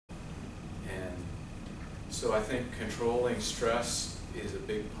So I think controlling stress is a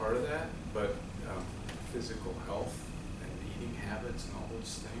big part of that, but physical health and eating habits and all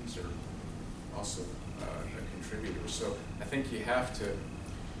those things are also a contributor. So I think you have to,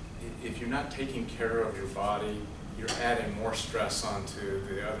 if you're not taking care of your body, you're adding more stress onto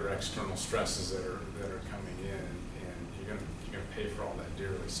the other external stresses that are coming in, and you're gonna pay for all that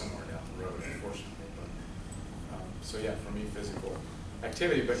dearly somewhere down the road, unfortunately. But so yeah, for me, physical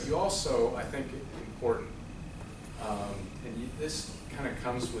activity. But you also, I think, important, this kind of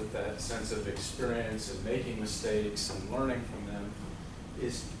comes with that sense of experience and making mistakes and learning from them,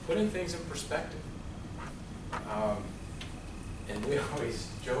 is putting things in perspective. And we always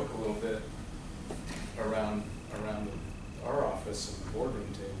joke a little bit around our office and the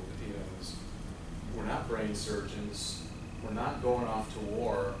boardroom table, you know, is we're not brain surgeons, we're not going off to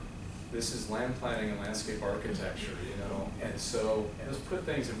war. This is land planning and landscape architecture, you know, and so let's put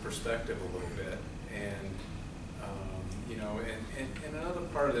things in perspective a little bit. And you know, and another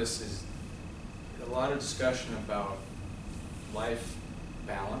part of this is a lot of discussion about life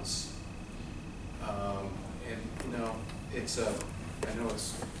balance. And you know, I know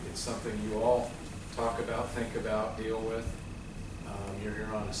it's something you all talk about, think about, deal with. You're here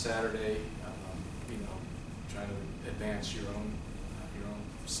on a Saturday, you know, trying to advance your own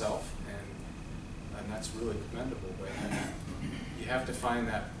self, and that's really commendable. But you have to find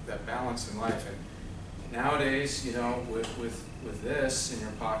that balance in life. And nowadays, you know, with this in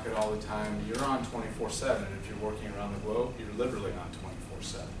your pocket all the time, you're on 24/7. And if you're working around the globe, you're literally on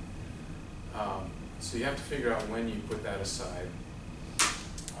 24/7. So you have to figure out when you put that aside.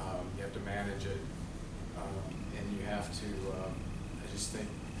 You have to manage it, and you have to. I just think,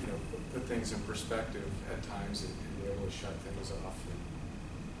 you know, put things in perspective at times, and be able to shut things off. And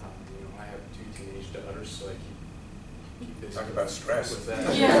you know, I have 2 teenage daughters, so I keep busy. Talk about stress. With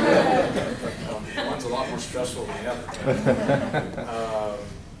that. Yeah. One's a lot more stressful than the other.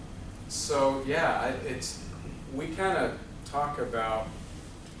 So yeah, we kind of talk about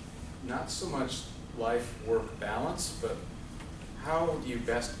not so much life-work balance, but how do you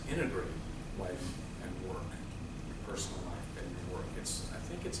best integrate life and work, personal life and your work? I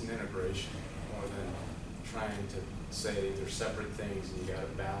think it's an integration more than trying to say they're separate things and you got to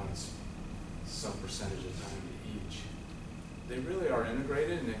balance some percentage of time to each. They really are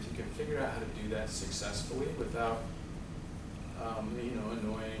integrated, and if you can figure out how to do that successfully without, you know,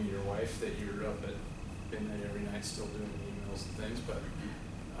 annoying your wife that you're up at midnight every night still doing emails and things, but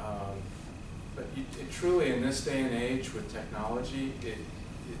it truly, in this day and age with technology, it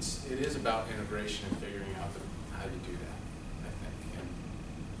is about integration and figuring out how you do that, I think.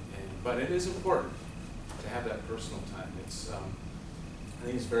 But it is important to have that personal time. I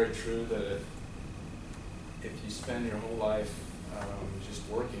think it's very true that if you spend your whole life just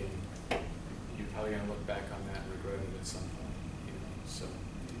working, you're probably going to look back on that and regret it at some point. You know, so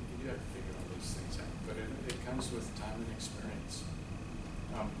you do have to figure all those things out. But it comes with time and experience.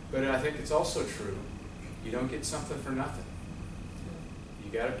 But I think it's also true, you don't get something for nothing.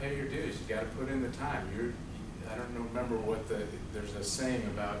 You got to pay your dues. You got to put in the time. I don't remember what there's a saying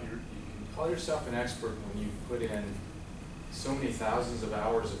about you can call yourself an expert when you put in so many thousands of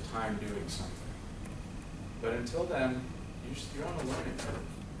hours of time doing something. But until then, you're on a learning curve,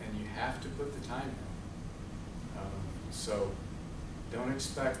 and you have to put the time in. So don't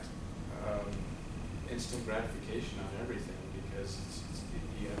expect instant gratification on everything, because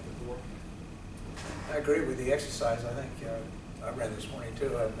you have to put the work in. I agree with the exercise. I think I ran this morning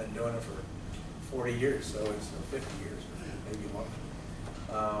too. I've been doing it for 40 years, so it's 50 years, maybe longer.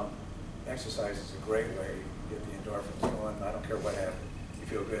 Exercise is a great way to get the endorphins going. I don't care what happens. You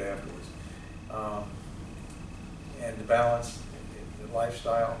feel good afterwards. And the balance, the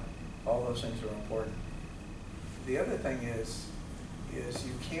lifestyle, all those things are important. The other thing is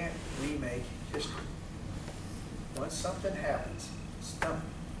you can't remake history. Once something happens, it's done.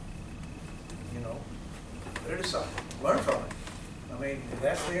 You know, put it aside. Learn from it. I mean,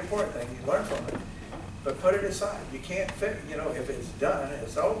 that's the important thing. You learn from it, but put it aside. You can't fit. You know, if it's done,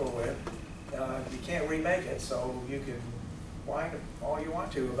 it's over with. You can't remake it. So you can whine all you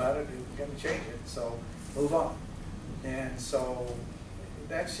want to about it. You're going to change it. So move on. And so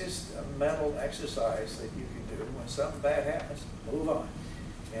that's just a mental exercise that you can do. When something bad happens, move on.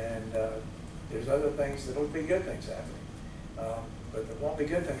 And there's other things that'll be good things happening. But there won't be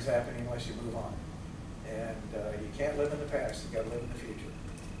good things happening unless you move on. And you can't live in the past. You got to live in the future.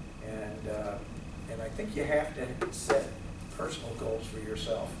 And I think you have to set personal goals for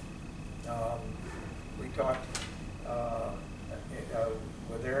yourself. We talked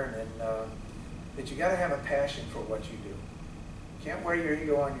with Aaron, and that you got to have a passion for what you do. You can't wear your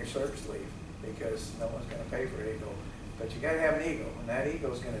ego on your shirt sleeve. because no one's going to pay for ego. But you got to have an ego, and that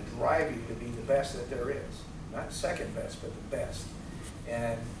ego is going to drive you to be the best that there is. Not second best, but the best.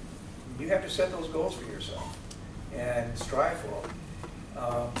 And you have to set those goals for yourself and strive for them.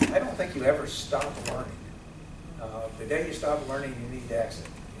 I don't think you ever stop learning. The day you stop learning, you need to exit,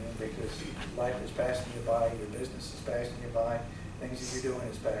 because life is passing you by, your business is passing you by, things that you're doing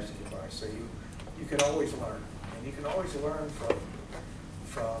is passing you by. So you can always learn, and you can always learn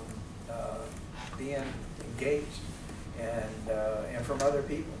from being engaged and from other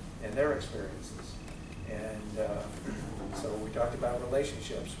people and their experiences. And so we talked about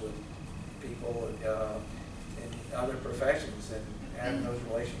relationships with people in other professions and having those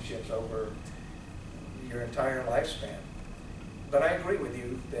relationships over your entire lifespan. But I agree with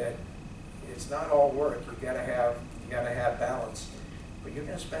you that it's not all work. You gotta have balance. But you're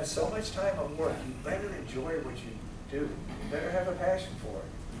gonna spend so much time on work. You better enjoy what you do. You better have a passion for it.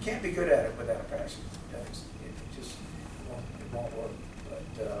 You can't be good at it without a passion. It just won't work.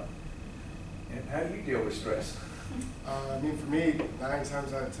 But and how do you deal with stress? I mean, for me, 9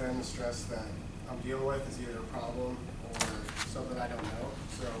 times out of 10, the stress that I'm dealing with is either a problem or something I don't know.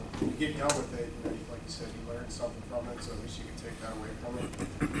 So when you get done with it, like you said, you learn something from it, so at least you can take that away from it.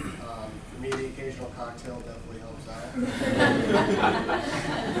 For me, the occasional cocktail definitely helps out.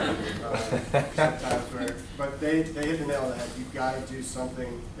 Sometimes but they hit the nail on the head. You've got to do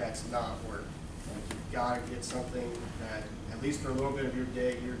something that's not work. Like, you've got to get something that, at least for a little bit of your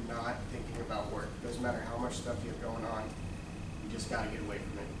day, you're not thinking about work. It doesn't matter how much stuff you have going on, you just got to get away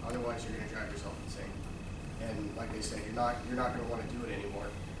from it. Otherwise, you're going to drive yourself insane. And like they said, you're not going to want to do it anymore.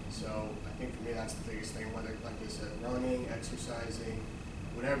 So I think for me, that's the biggest thing. Whether, like they said, running, exercising,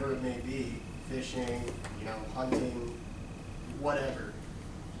 whatever it may be, fishing, hunting, whatever,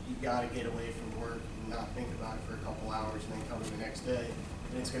 you got to get away from work and not think about it for a couple hours, and then come to the next day,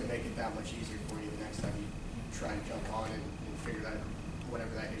 and it's going to make it that much easier for you the next time you try to jump on and figure that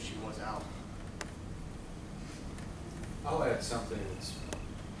whatever that issue was out. I'll add something that's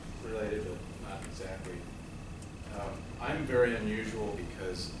related, but not exactly. I'm very unusual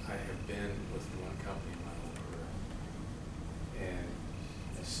because I have been with one company my whole career. And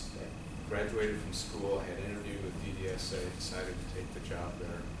I graduated from school, I had interviewed with EDSA, decided to take the job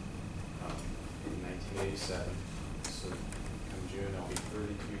there in 1987. So come June, I'll be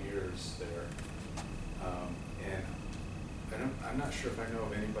 32 years there. And I'm not sure if I know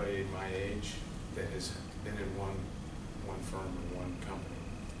of anybody my age that has been in one firm or one company.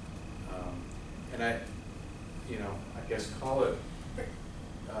 And I guess call it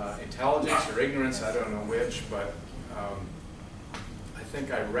intelligence or ignorance, I don't know which, but I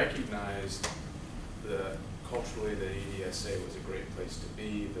think I recognized culturally that EDSA was a great place to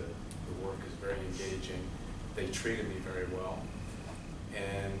be. The work is very engaging. They treated me very well.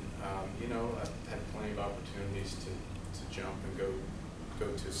 And I've had plenty of opportunities to jump and go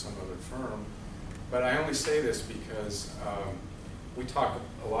to some other firm. But I only say this because we talk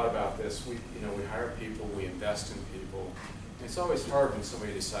a lot about this. We hire people, we invest in people. And it's always hard when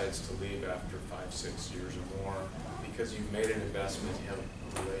somebody decides to leave after 5, 6 years or more, because you've made an investment, you have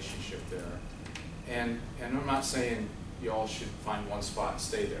a relationship there. And I'm not saying you all should find one spot and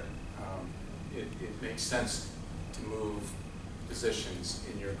stay there. It makes sense to move positions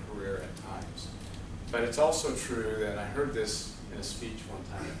in your career at times. But it's also true that I heard this in a speech one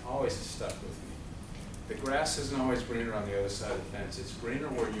time, it always stuck with me. The grass isn't always greener on the other side of the fence. It's greener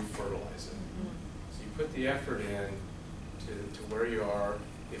where you fertilize it. So you put the effort in to where you are.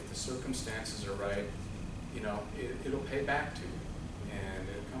 If the circumstances are right, it'll pay back to you, and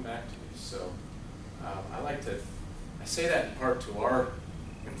it'll come back to you. So I say that in part to our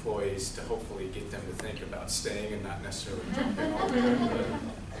employees to hopefully get them to think about staying and not necessarily jumping all the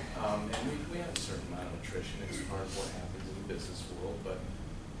time. And we have a certain amount of attrition. It's part of what happens in the business world,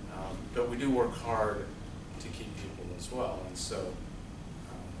 but we do work hard to keep people as well. And so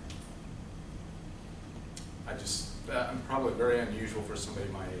I'm probably very unusual for somebody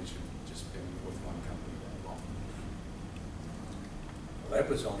my age who's just been with one company that long. Well, that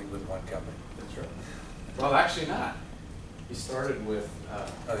was only with one company. That's right. Well, actually not. He started with. Oh,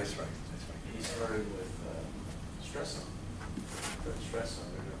 that's right. He started with Stresso. Fred Stresso.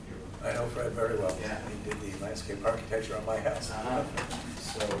 I know Fred very well. Yeah. He did the landscape architecture on my house.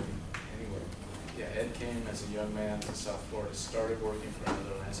 So anyway, yeah, Ed came as a young man to South Florida, started working for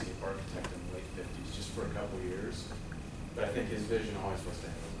another landscape architect in the late 50s, just for a couple of years. But I think his vision always was to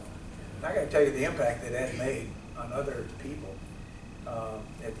have his own. And I got to tell you the impact that Ed made on other people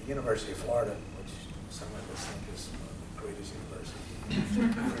at the University of Florida, which some of us think is one of the greatest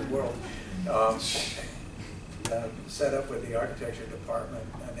universities in the world. Set up with the architecture department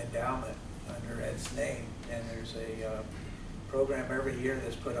an endowment under Ed's name, and there's a program every year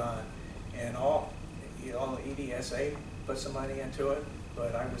that's put on, and all EDSA put some money into it,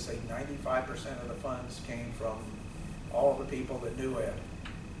 but I would say 95% of the funds came from all of the people that knew Ed.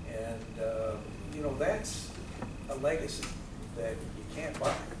 And you know, that's a legacy that you can't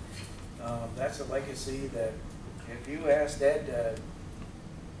buy. That's a legacy that if you asked Ed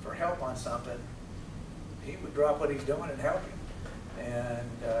for help on something, he would drop what he's doing and help you. And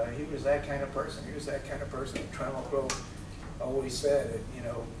he was that kind of person. He was that kind of person that Trammell Crow always said, that, you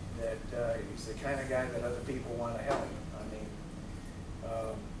know, that he's the kind of guy that other people want to help. I mean,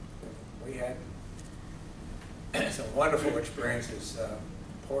 we had some wonderful experiences.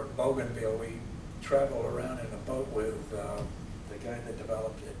 Port Bougainville, we traveled around in a boat with the guy that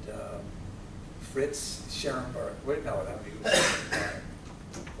developed it, Fritz Scherenberg. Wait, no, that was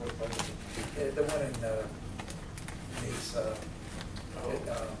the one in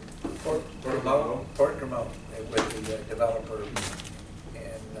Port Grimaud with the developer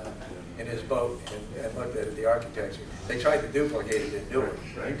in his boat and looked at the architecture. They tried to duplicate it and do it.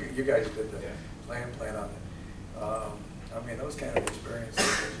 Right. You guys did the land plan on it. I mean, those kind of experiences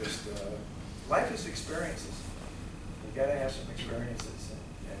are just, life is experiences. You got to have some experiences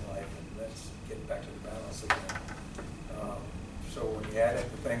in life, and let's get back to the balance again. So when you add up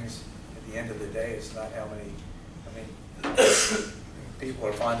the things, at the end of the day, it's not how many, I mean, people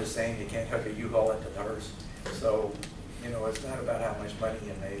are fond of saying you can't hook a U-Haul into the hearse. So, you know, it's not about how much money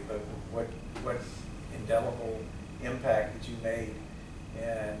you made, but what indelible impact that you made,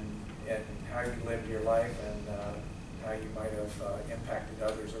 and how you lived your life, and how you might have impacted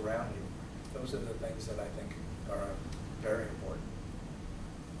others around you. Those are the things that I think are very important.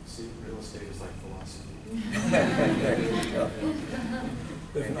 See, real estate is like philosophy.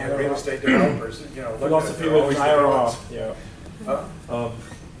 And real estate developers, you know, philosophy with an IRR. Yeah. Huh?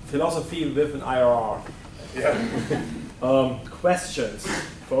 Philosophy with an IRR. Yeah. Questions,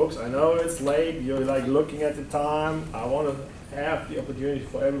 folks. I know it's late. You're like looking at the time. I want to have the opportunity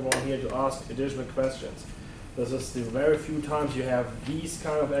for everyone here to ask additional questions. This is the very few times you have these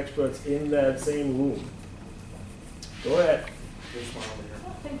kind of experts in that same room. Go ahead.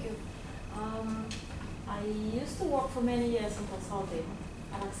 Oh, thank you. I used to work for many years in consulting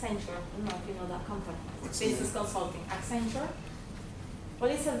at Accenture. I don't know if you know that company. Business consulting. Accenture. Well,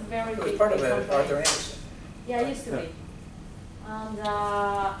 it's a very big part of it, company. Arthur Anderson. Yeah, it used to be. And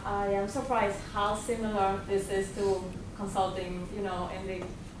I am surprised how similar this is to consulting, you know, in the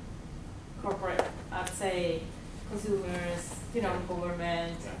corporate, I'd say, consumers, you know,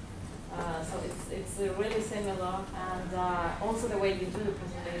 government. So it's really similar, and also the way you do the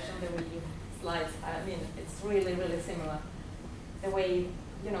presentation, the way you slides, I mean, it's really, really similar. The way,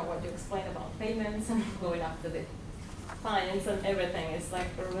 you know, what you explain about payments and going after the clients and everything, it's like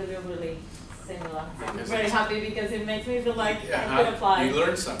really, really similar. So I'm very happy because it makes me feel like I could apply. You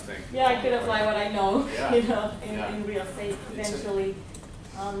learned something. Yeah, I could apply what I know, you know, in real estate eventually.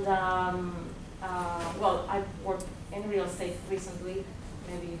 And well, I worked in real estate recently,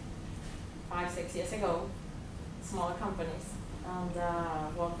 maybe 5-6 years ago, smaller companies, and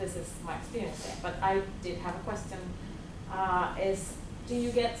well, this is my experience there. But I did have a question: is do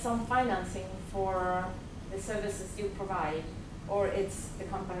you get some financing for the services you provide, or it's the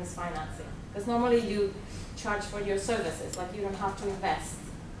company's financing? Because normally you charge for your services, like you don't have to invest,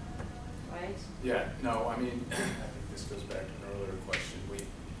 right? Yeah. No, I mean, I think this goes back to an earlier question.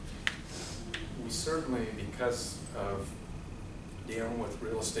 We certainly, because of dealing with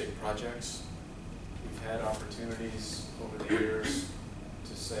real estate projects, we've had opportunities over the years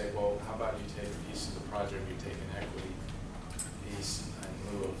to say, well, how about you take a piece of the project, you take an equity piece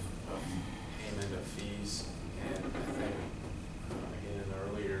in lieu of payment of fees. And I think, again, in the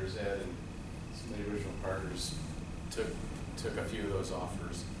early years, Ed and some of the original partners took a few of those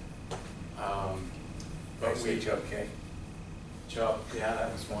offers. But we Chubb K. Chubb, yeah,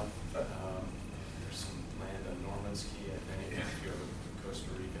 that was one. There's some land on Norman's Key, I think, a few of them in Costa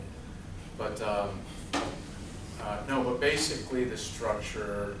Rica. But no, but basically the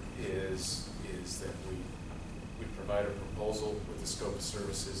structure is that we provide a proposal with the scope of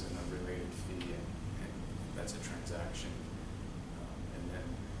services and a related fee, and that's a transaction. And then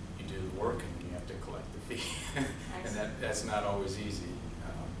you do the work and you have to collect the fee. And that's not always easy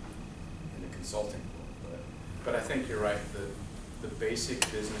in the consulting world. But I think you're right. The basic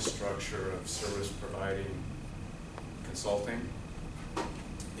business structure of service providing consulting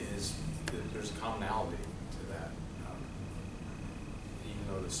is there's a commonality to that, even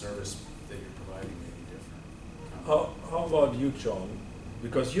though the service that you're providing may be different. How about you, John?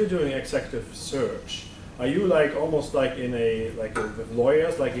 Because you're doing executive search. Are you like almost like in with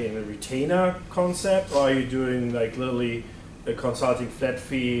lawyers, like in a retainer concept, or are you doing like literally a consulting flat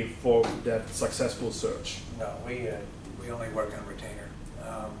fee for that successful search? No, we only work on retainer.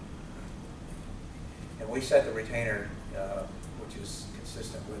 And we set the retainer, which is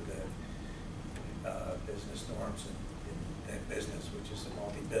consistent with the business norms in business, which is a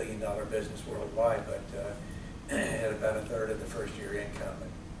multi-billion-dollar business worldwide, but at about a third of the first year income.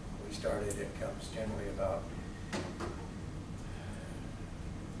 And we started incomes generally about, it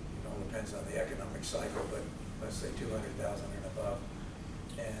all depends on the economic cycle, but let's say 200,000 and above.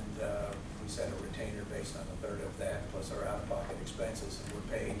 And we set a retainer based on a third of that, plus our out-of-pocket expenses, and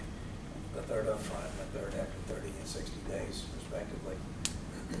we're paid a third up front and a third after 30 and 60 days, respectively.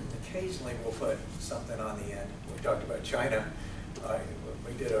 Occasionally, we'll put something on the end. We talked about China.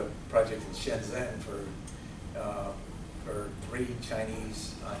 We did a project in Shenzhen for 3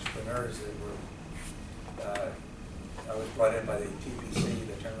 Chinese entrepreneurs that were, I was brought in by the TPC,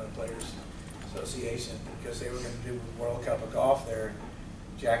 the Tournament Players Association, because they were going to do World Cup of Golf there.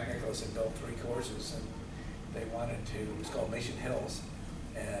 Jack Nicklaus had built 3 courses, and they wanted to, it was called Mission Hills,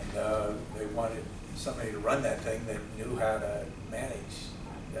 and they wanted somebody to run that thing that knew how to manage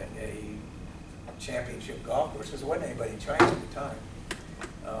a championship golf course, because there wasn't anybody in China at the time.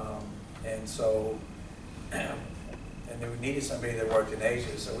 And so, and they needed somebody that worked in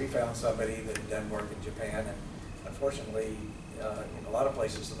Asia, so we found somebody that had done work in Japan, and unfortunately, in a lot of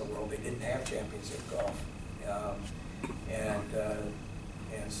places in the world, they didn't have championship golf.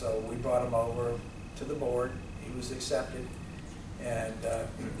 And so we brought him over to the board. He was accepted, and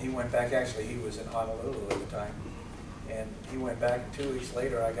he went back. Actually, he was in Honolulu at the time, and he went back. And 2 weeks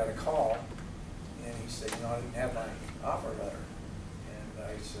later, I got a call, and he said, "You know, I didn't have my offer letter." And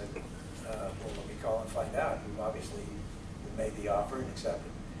I said, "Well, let me call and find out. You've obviously made the offer and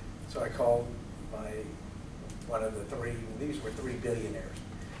accepted." So I called one of the 3. These were 3 billionaires.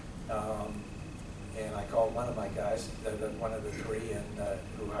 And I called one of my guys, one of the 3, and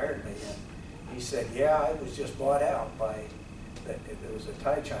who hired me, and he said, "Yeah, I was just bought out by, there was a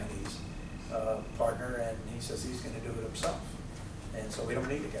Thai Chinese partner, and he says he's going to do it himself, and so we don't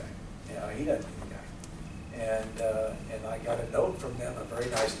need a guy. He doesn't need a guy." And I got a note from them, a very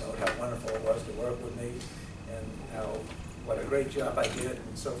nice note, how wonderful it was to work with me, and what a great job I did,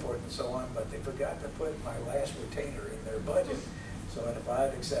 and so forth and so on. But they forgot to put my last retainer in their budget, so if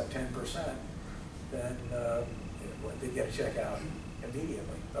I'd accept 10%. Then they get a check out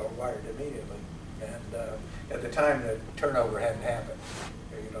immediately, or wired immediately. And at the time, the turnover hadn't happened.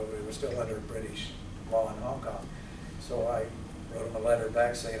 You know, we were still under British law in Hong Kong. So I wrote them a letter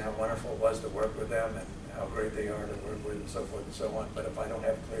back saying how wonderful it was to work with them and how great they are to work with, and so forth and so on. But if I don't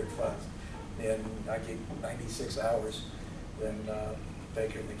have cleared funds, then I get 96 hours, then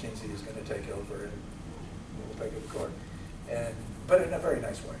Baker McKinsey is going to take over, and we'll take it to court. But in a very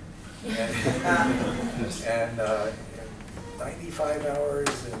nice way. And 95 hours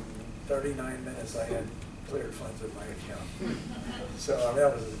and 39 minutes, I had cleared funds in my account. So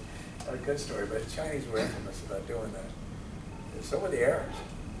that was a good story. But Chinese were infamous about doing that. And so were the Arabs.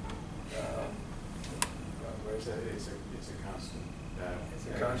 It's a constant battle. It's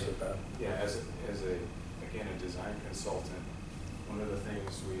a constant battle. Yeah, again, a design consultant, one of the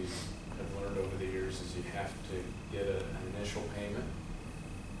things we have learned over the years is you have to get an initial payment.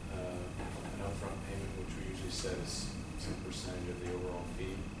 An upfront payment, which we usually set as some percentage of the overall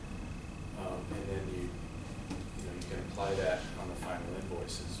fee, and then you can apply that on the final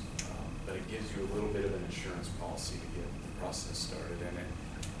invoices. But it gives you a little bit of an insurance policy to get the process started, and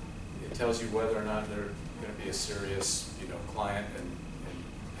it tells you whether or not they're going to be a serious client and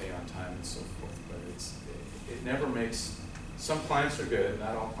pay on time and so forth. But it never makes. Some clients are good.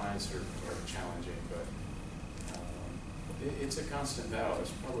 Not all clients are challenging, but. It's a constant battle. It's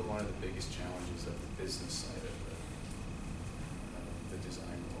probably one of the biggest challenges of the business side of the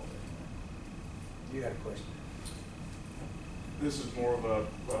design world. You had a question? This is more of a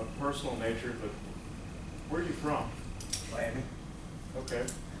personal nature, but where are you from? Miami. Okay.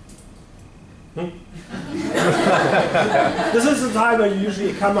 This is the time where you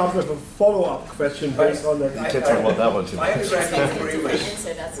usually come up with a follow-up question based on that. You can't talk about that one too much. My undergraduate degree was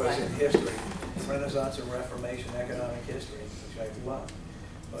That's in history. Renaissance and Reformation economic history, which I love,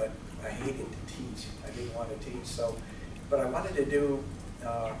 but I hated to teach. I didn't want to teach. But I wanted to do.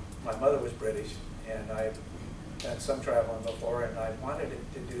 My mother was British, and I had some traveling before, and I wanted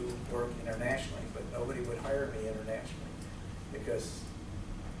to do work internationally, but nobody would hire me internationally because,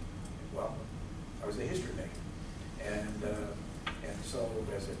 well, I was a history major, and so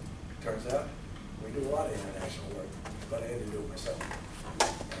as it turns out, we do a lot of international work, but I had to do it myself.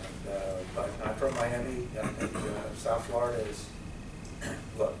 but I'm from Miami. I think South Florida is,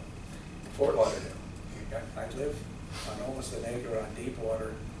 look, Fort Lauderdale. I live on almost an acre on deep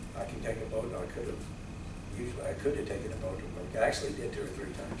water. I can take a boat. I could have taken a boat to work. I actually did 2 or 3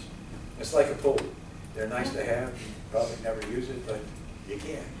 times. It's like a pool. They're nice to have. You probably never use it, but you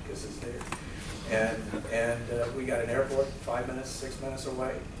can because it's there. And we got an airport 5 minutes, 6 minutes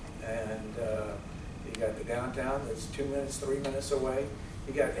away, and you got the downtown that's 2 minutes, 3 minutes away.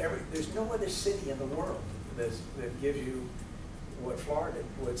 You got there's no other city in the world that gives you what Florida,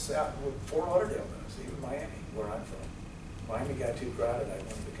 what Fort Lauderdale does, even Miami, where I'm from. Miami got too crowded. I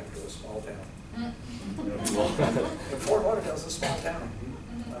wanted to come to a small town. And Fort Lauderdale's a small town.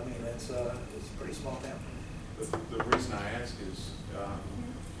 I mean, it's a pretty small town. The reason I ask is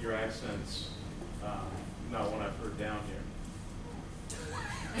your accent's not one I've heard down here.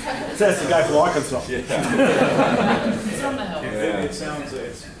 Says the guy from Arkansas. Yeah. It's from the hill. It sounds,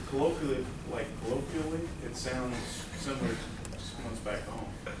 it's colloquially, it sounds similar to someone's back home.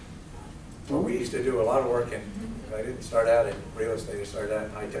 Well, we used to do a lot of work in, I didn't start out in real estate, I started out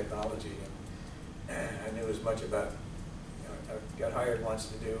in high technology. And I knew as much about, I got hired once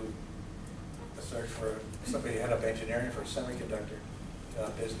to do a search for somebody head up engineering for a semiconductor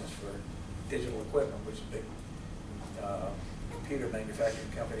business for digital equipment, which is a big computer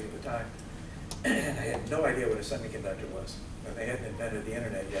manufacturing company at the time. And I had no idea what a semiconductor was. And they hadn't invented the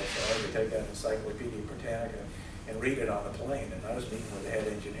internet yet, so I had to take that Encyclopedia Britannica and read it on the plane, and I was meeting with the head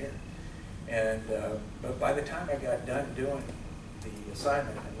engineer. And but by the time I got done doing the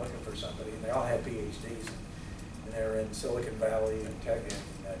assignment and looking for somebody, and they all had PhDs, and they were in Silicon Valley and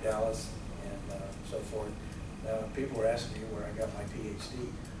Dallas and so forth, people were asking me where I got my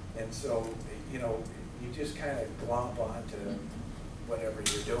PhD. And so, you know, you just kind of glomp onto whatever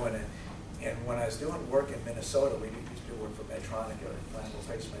you're doing. And when I was doing work in Minnesota, we used to work for Medtronic, a implantable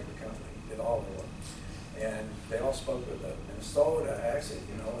pacemaker company, did all the work. And they all spoke with a Minnesota accent,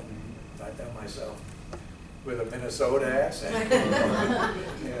 you know, and I found myself with a Minnesota accent.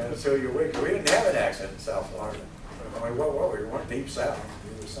 Yeah, so you're weird. We didn't have an accent in South Florida. I mean, what were we? We weren't deep south.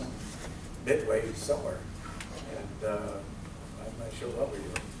 We were some midway somewhere. And I'm not sure what we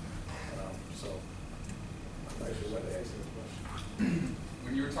were. So I'm not sure what to answer the question.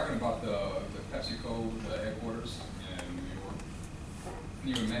 When you were talking about the PepsiCo, the headquarters in New York,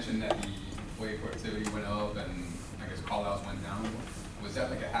 you mentioned that the employee productivity went up and I guess call-outs went down. Was that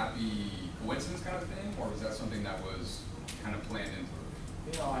like a happy coincidence kind of thing, or was that something that was kind of planned into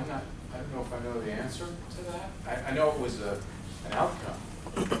it? You know, I don't know if I know the answer to that. I know it was an outcome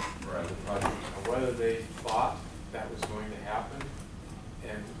Right. of the project. Whether they thought that was going to happen,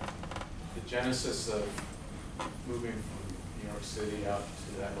 and the genesis of moving from New York City out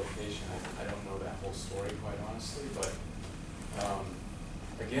to that location, I don't know that whole story quite honestly, but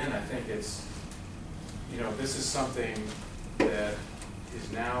again, I think it's, you know, this is something that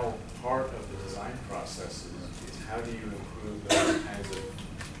is now part of the design process is how do you improve those kinds of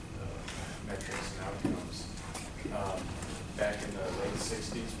metrics and outcomes. Back in the late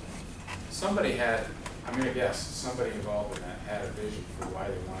 60s, somebody had, I'm going to guess, somebody involved in that had a vision for why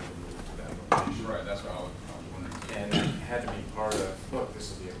they wanted to move to that location. Right, that's what I was wondering too. And it had to be part of, look,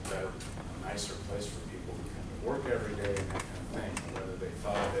 this will be a better, a nicer place for people to come to work every day and that kind of thing. Whether they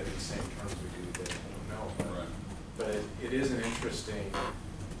thought of it in the same terms we do today, I don't know. But it is an interesting,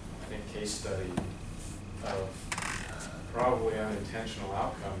 I think, case study of probably unintentional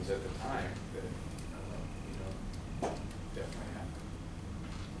outcomes at the time that, you know, definitely happened.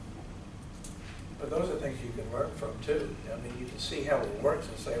 But those are things you can learn from too. I mean, you can see how it works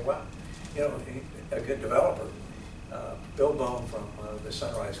and say, well, you know, a good developer, Bill Bone from the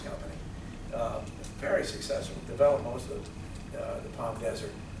Sunrise Company, very successful, developed most of the Palm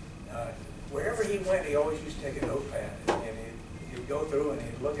Desert. Wherever he went, he always used to take a notepad, and he'd go through and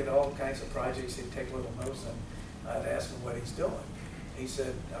he'd look at all kinds of projects. He'd take little notes, and I'd ask him what he's doing. He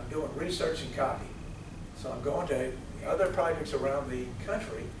said, I'm doing research and copy. So I'm going to other projects around the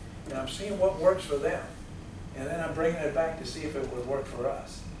country, and I'm seeing what works for them. And then I'm bringing it back to see if it would work for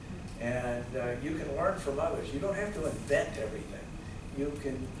us. And you can learn from others. You don't have to invent everything. You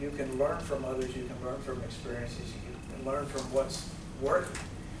can learn from others. You can learn from experiences. You can learn from what's working.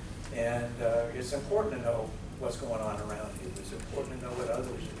 And it's important to know what's going on around you. It's important to know what others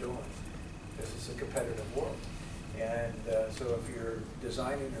are doing, because it's a competitive world. And so if you're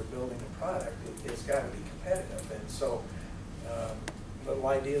designing or building a product, it's got to be competitive. And so little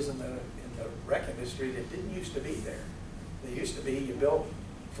ideas in the rec industry that didn't used to be there. They used to be you built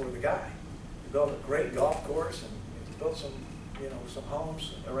for the guy. You built a great golf course, and you built some, you know, some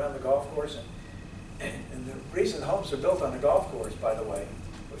homes around the golf course. And the reason homes are built on the golf course, by the way,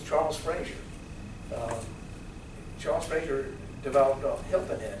 was Charles Frazier. Charles Frazier developed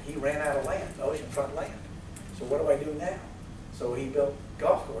Hilton Head. He ran out of land, oceanfront land. So what do I do now? So he built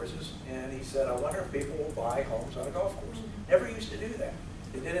golf courses, and he said, I wonder if people will buy homes on a golf course. Never used to do that.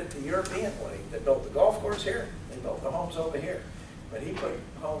 They did it the European way. They built the golf course here. They built the homes over here. But he put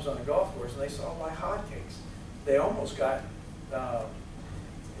homes on a golf course, and they sold like hotcakes. They almost got the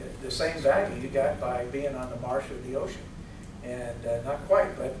same value you got by being on the marsh or the ocean. And not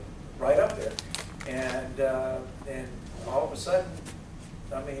quite, but right up there. And all of a sudden,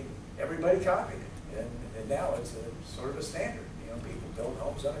 I mean, everybody copied it. And now it's a sort of a standard. You know, people build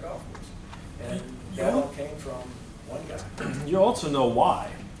homes on a golf course. And that all came from one guy. You also know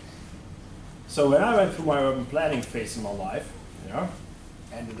why. So when I went through my urban planning phase in my life, you know,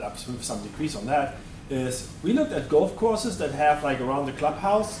 ended up with some degrees on that, is we looked at golf courses that have like around the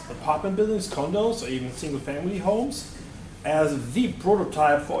clubhouse, apartment buildings, condos, or even single family homes as the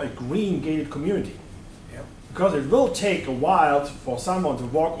prototype for a green gated community. Yep. Because it will take a while for someone to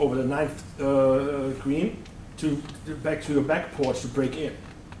walk over the ninth green back to your back porch to break in.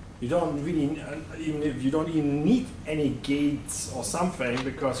 You don't really, even if you don't even need any gates or something,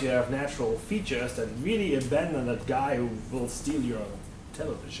 because you have natural features that really abandon that guy who will steal your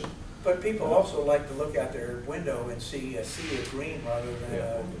television. But people also like to look out their window and see a sea of green rather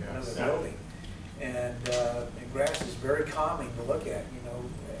than another building. And grass is very calming to look at, you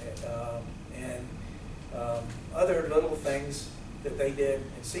know. Other little things that they did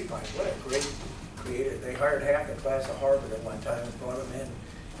in Sea Pines, what a great creator. They hired half the class of Harvard at one time and brought them in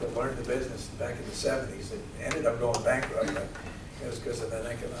to learn the business back in the 70s. It ended up going bankrupt, but it was because of an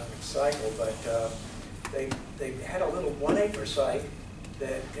economic cycle. But they had a little 1 acre site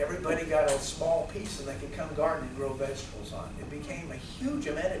that everybody got a small piece and they could come garden and grow vegetables on. It became a huge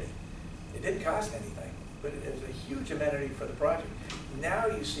amenity. It didn't cost anything, but it was a huge amenity for the project. Now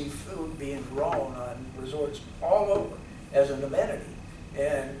you see food being grown on resorts all over as an amenity.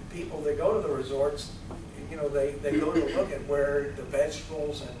 And people that go to the resorts, you know, they go to look at where the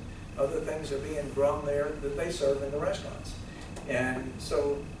vegetables and other things are being grown there that they serve in the restaurants. And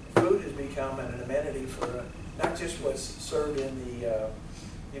so food has become an amenity for not just what's served in the,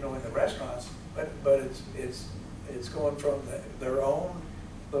 you know, in the restaurants, but it's going from their own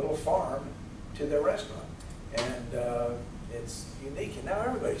little farm to their restaurant. And it's unique, and now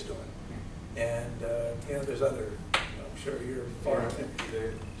everybody's doing it. And, you know, there's other, you know, I'm sure you're far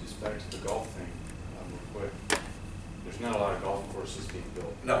Just back to the golf thing, real quick. There's not a lot of golf courses being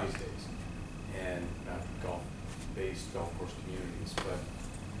built these days, and not golf-based golf course communities. But,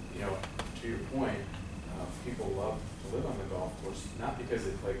 you know, to your point, people love to live on the golf course, not because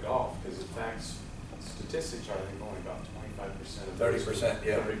they play golf, because in fact, statistics are, I think, only about 25% of 30%,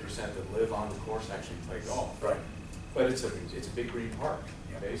 yeah. 30% that live on the course actually play golf. Right. But it's a big green park,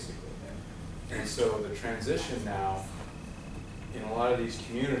 basically. And so the transition now, in a lot of these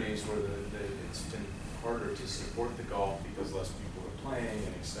communities where it's been harder to support the golf because less people are playing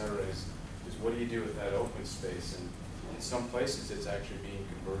and et cetera, is what do you do with that open space? And in some places it's actually being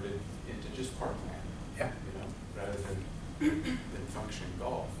converted into just parkland, you know, rather than functioning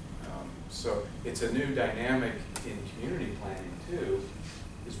golf. So it's a new dynamic in community planning too,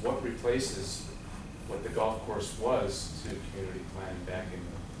 is what replaces what the golf course was to community planning back in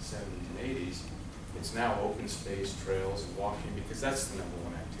the 70s and 80s. It's now open space, trails, and walking, because that's the #1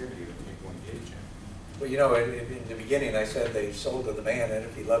 activity that people engage in. Well, you know, in the beginning I said they sold to the man that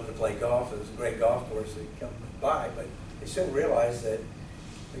if he loved to play golf, it was a great golf course, he'd come by, but they soon realized that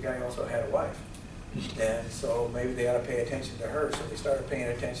the guy also had a wife. And so maybe they ought to pay attention to her, so they started paying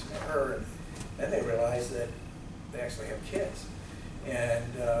attention to her, and then they realized that they actually have kids.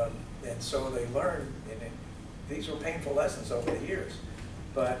 And so they learned, and these were painful lessons over the years.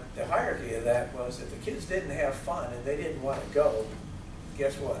 But the hierarchy of that was if the kids didn't have fun and they didn't want to go,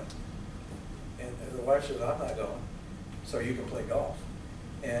 guess what? And the wife said, I'm not going, so you can play golf.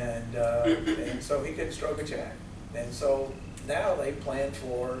 And so he could stroke a check. And so now they plan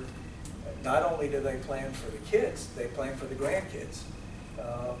for, not only do they plan for the kids, they plan for the grandkids.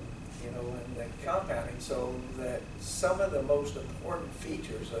 You know, and the compounding, so that some of the most important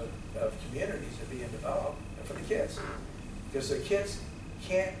features of communities are being developed for the kids. Because the kids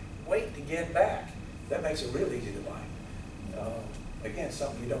can't wait to get back. That makes it real easy to buy. Again,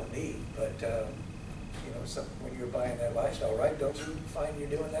 something you don't need, but you know, when you're buying that lifestyle, right? Don't you find you're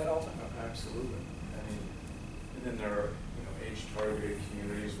doing that all the time? Absolutely. I mean, and then there are, you know, age-targeted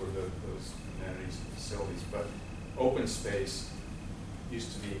communities where those amenities and facilities, but open space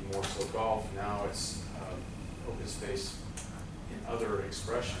used to be more so golf. Now it's open space in other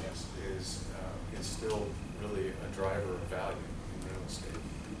expressions is still really a driver of value in real estate.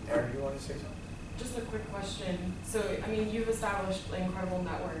 Aaron, you want to say something? Just a quick question. So, I mean, you've established an incredible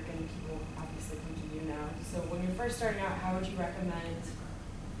network and people obviously come to you now. So when you're first starting out, how would you recommend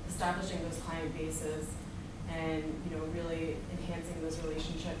establishing those client bases and, you know, really enhancing those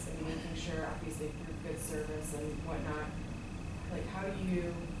relationships and making sure, obviously, through good service and whatnot, like, how do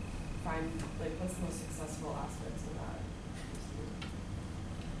you find, like, what's the most successful aspects of that?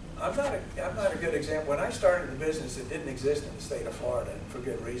 I'm not a good example. When I started the business, it didn't exist in the state of Florida, and for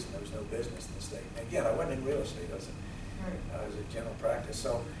good reason. There was no business in the state. And again, I wasn't in real estate. I was in general practice.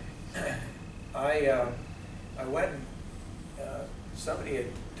 So I went and somebody had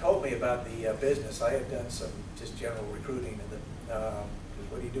told me about the business. I had done some just general recruiting, and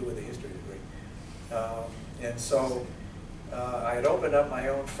what do you do with a history degree? And so I had opened up my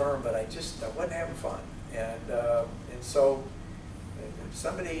own firm, but I wasn't having fun. And so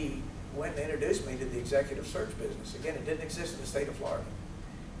somebody went and introduced me to the executive search business. Again, it didn't exist in the state of Florida.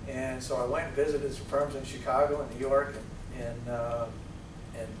 And so I went and visited some firms in Chicago and New York, and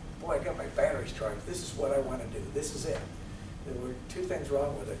boy, I got my batteries charged. This is what I want to do. This is it. There were two things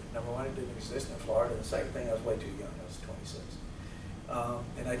wrong with it. Number one, it didn't exist in Florida. And the second thing, I was way too young. I was 26.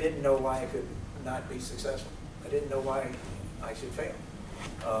 And I didn't know why I could not be successful. I didn't know why I should fail.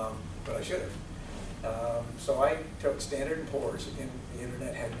 But I should have. So I took Standard & Poor's. Again, the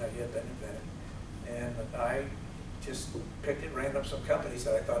internet had not yet been invented. And I just picked at random some companies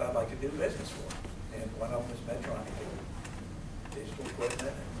that I thought I'd like to do business for. And one of them was Medtronic, digital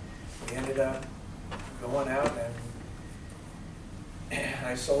equipment. And we ended up going out, and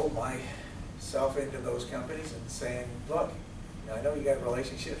I sold myself into those companies and saying, look, I know you got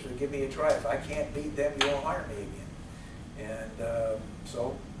relationships, but give me a try. If I can't beat them, you won't hire me again. And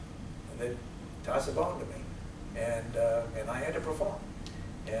so they toss a bone to me, and I had to perform.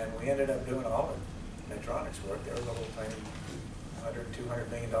 And we ended up doing all of Medtronic's work. They were a little tiny $200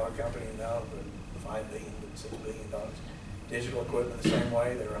 million company now, but $5 billion, $6 billion. Digital equipment the same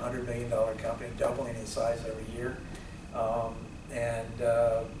way. They were a $100 million company, doubling in size every year.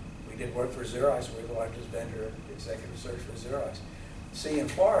 We did work for Xerox. We were the largest vendor of executive search for Xerox. See, in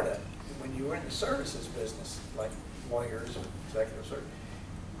Florida, when you were in the services business, like lawyers or executive search,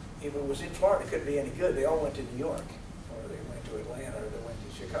 if it was in Florida, it couldn't be any good. They all went to New York, or they went to Atlanta, or they went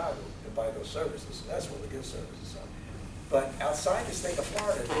to Chicago to buy those services. That's where the good services are. But outside the state of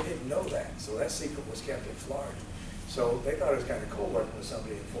Florida, they didn't know that. So that secret was kept in Florida. So they thought it was kind of cool working with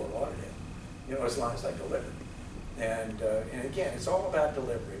somebody in Fort Lauderdale, you know, as long as I delivered. And again, it's all about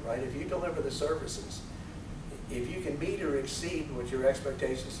delivery, right? If you deliver the services, if you can meet or exceed what your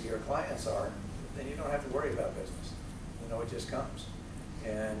expectations to your clients are, then you don't have to worry about business. You know, it just comes.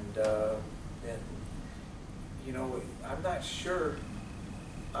 And you know, I'm not sure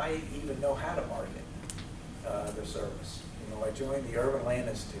I even know how to market the service. You know, I joined the Urban Land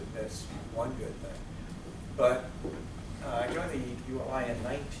Institute. That's one good thing. But I joined the ULI in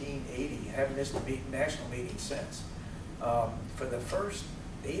 1980. Haven't missed a national meeting since. For the first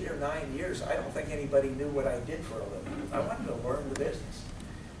 8 or 9 years, I don't think anybody knew what I did for a living. I wanted to learn the business.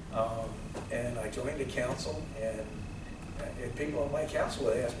 And I joined the council, and people on my council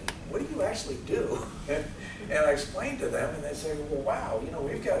would ask me, what do you actually do? And I explained to them, and they say, well, wow, you know,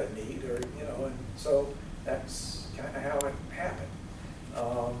 we've got a need, or, you know, and so that's kind of how it happened.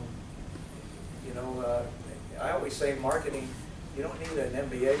 You know, I always say marketing, you don't need an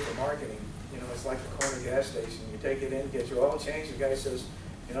MBA for marketing. You know, it's like the corner gas station. You take it in, get your oil changed, the guy says,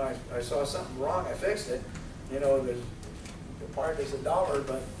 you know, I saw something wrong, I fixed it. You know, the part is $1,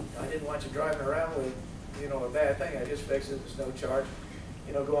 but I didn't want you driving around with, you know, a bad thing. I just fixed it, there's no charge.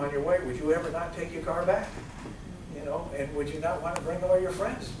 You know, go on your way. Would you ever not take your car back? You know, and would you not want to bring all your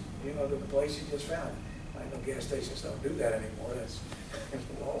friends, you know, to the place you just found? I know gas stations don't do that anymore. That's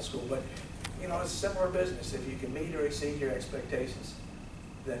old school. But, you know, it's a similar business. If you can meet or exceed your expectations,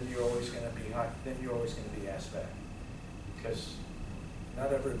 then you're always going to be high, then you're always going to be asked back. Because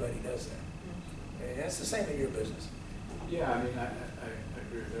not everybody does that. And it's the same in your business. Yeah, I mean, I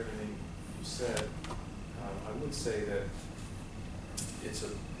agree with everything you said. I would say that it's a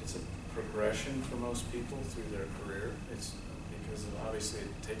progression for most people through their career. It's because obviously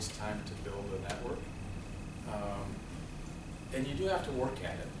it takes time to build a network, and you do have to work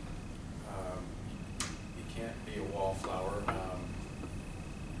at it. You can't be a wallflower.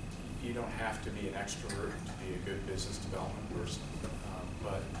 You don't have to be an extrovert to be a good business development person,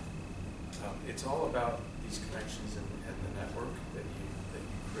 but it's all about these connections and the network that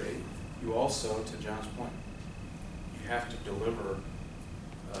you create. You also, to John's point, you have to deliver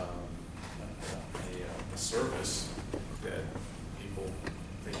a service that people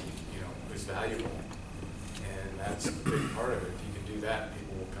think, you know, is valuable, and that's a big part of it. If you can do that,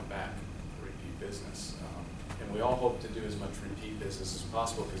 people will come business as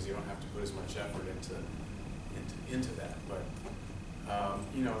possible because you don't have to put as much effort into that. But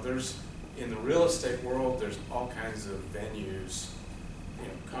you know, there's in the real estate world, there's all kinds of venues, you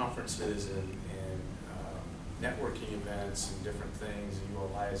know, conferences and networking events and different things.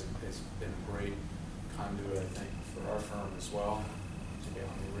 ULI has been a great conduit, I think, for our firm as well, to get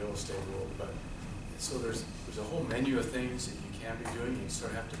on the real estate world. But so there's a whole menu of things that you can be doing. You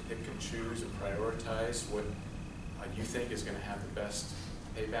sort of have to pick and choose and prioritize what you think is going to have the best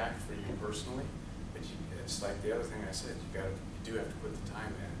payback for you personally. But it's like the other thing I said, you do have to put the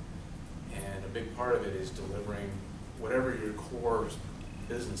time in. And a big part of it is delivering whatever your core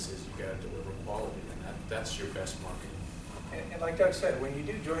business is. You got to deliver quality, and that's your best marketing. And like Doug said, when you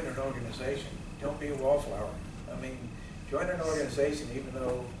do join an organization, don't be a wallflower. I mean, join an organization even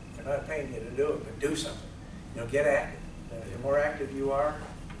though they're not paying you to do it, but do something. You know, get active. The more active you are,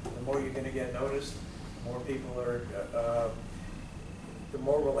 the more you're going to get noticed. The more people are, the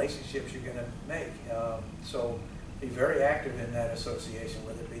more relationships you're going to make. So be very active in that association,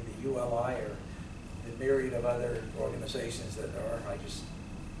 whether it be the ULI or the myriad of other organizations that there are. I just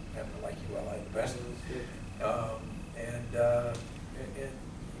happen to like ULI the best. And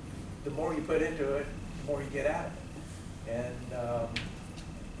the more you put into it, the more you get out of it.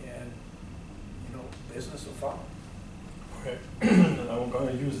 And you know, business will follow. Okay. I'm going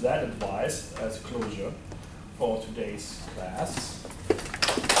to use that advice as closure for today's class.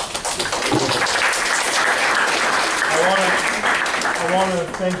 I want to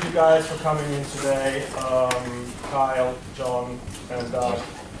thank you guys for coming in today, Kyle, John, and Doug.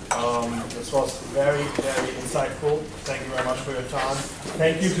 This was very, very insightful. Thank you very much for your time.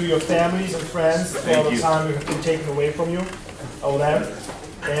 Thank you to your families and friends for the time we have been taken away from you over there.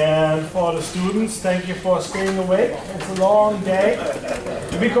 And for the students, thank you for staying awake. It's a long day.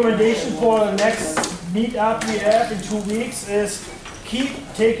 The recommendation for the next meetup we have in 2 weeks is keep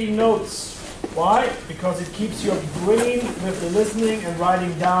taking notes. Why? Because it keeps your brain with the listening and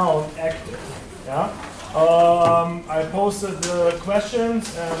writing down active. Yeah. I posted the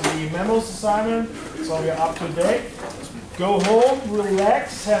questions and the memos assignment, so we're up to date. Go home,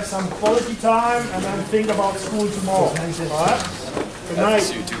 relax, have some quality time, and then think about school tomorrow. All right? Good night.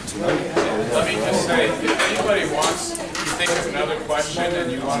 Let me just say, if anybody wants, you think of another question and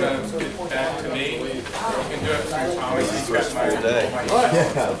you want to get back to me, you can do it through Thomas. He's got my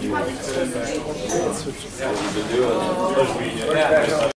Yeah. That's what you've been doing.